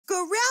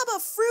grab a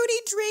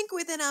fruity drink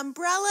with an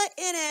umbrella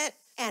in it,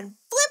 and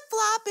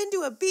flip-flop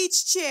into a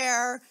beach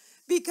chair,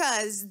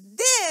 because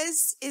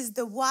this is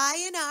the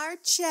Y&R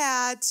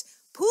Chat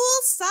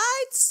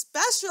Poolside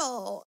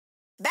Special.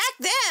 Back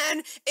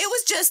then, it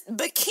was just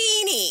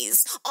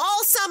bikinis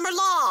all summer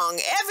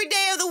long, every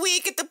day of the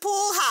week at the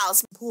pool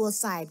house.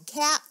 Poolside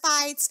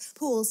catfights,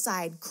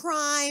 poolside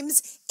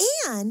crimes,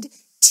 and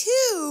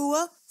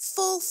 2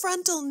 full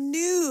frontal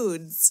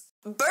nudes.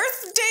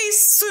 Birthday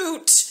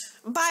Suit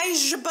by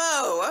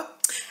Jabot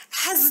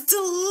has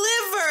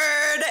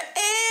delivered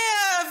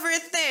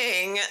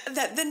everything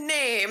that the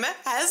name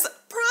has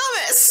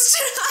promised.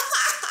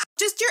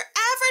 Just your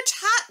average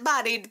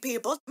hot-bodied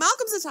people.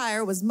 Malcolm's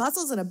attire was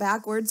muscles and a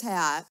backwards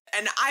hat.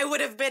 And I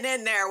would have been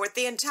in there with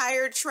the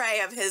entire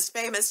tray of his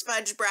famous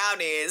fudge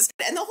brownies.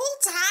 And the whole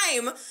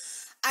time,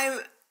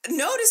 I'm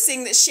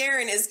noticing that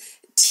Sharon is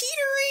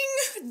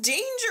teetering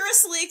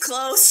dangerously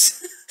close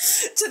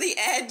to the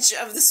edge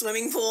of the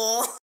swimming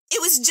pool.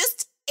 It was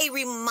just a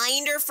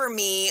reminder for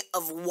me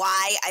of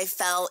why I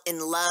fell in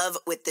love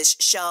with this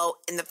show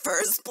in the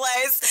first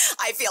place.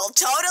 I feel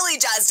totally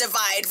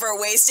justified for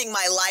wasting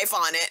my life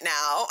on it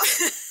now.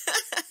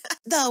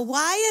 The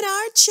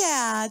Y&R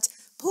Chat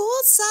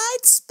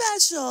Poolside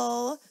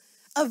Special,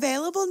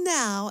 available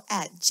now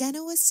at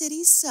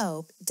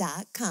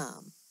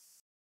GenoaCitySoap.com.